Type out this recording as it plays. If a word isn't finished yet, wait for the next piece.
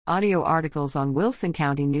Audio articles on Wilson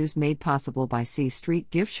County News made possible by C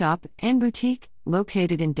Street Gift Shop and Boutique,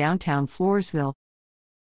 located in downtown Floresville.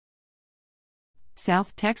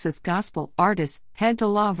 South Texas Gospel artists head to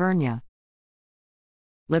La Vernia.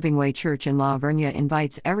 Living Way Church in La Vernia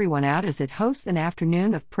invites everyone out as it hosts an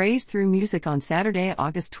afternoon of praise through music on Saturday,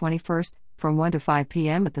 August 21st, from 1 to 5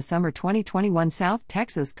 p.m. at the Summer 2021 South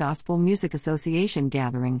Texas Gospel Music Association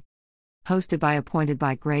gathering. Hosted by Appointed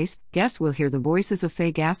by Grace, guests will hear the voices of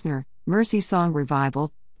Faye Gassner, Mercy Song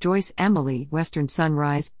Revival, Joyce Emily, Western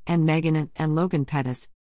Sunrise, and Megan and Logan Pettis.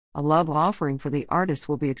 A love offering for the artists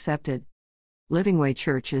will be accepted. Living Way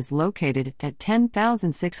Church is located at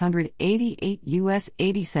 10,688 US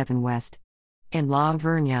 87 West in La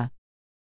Vernia.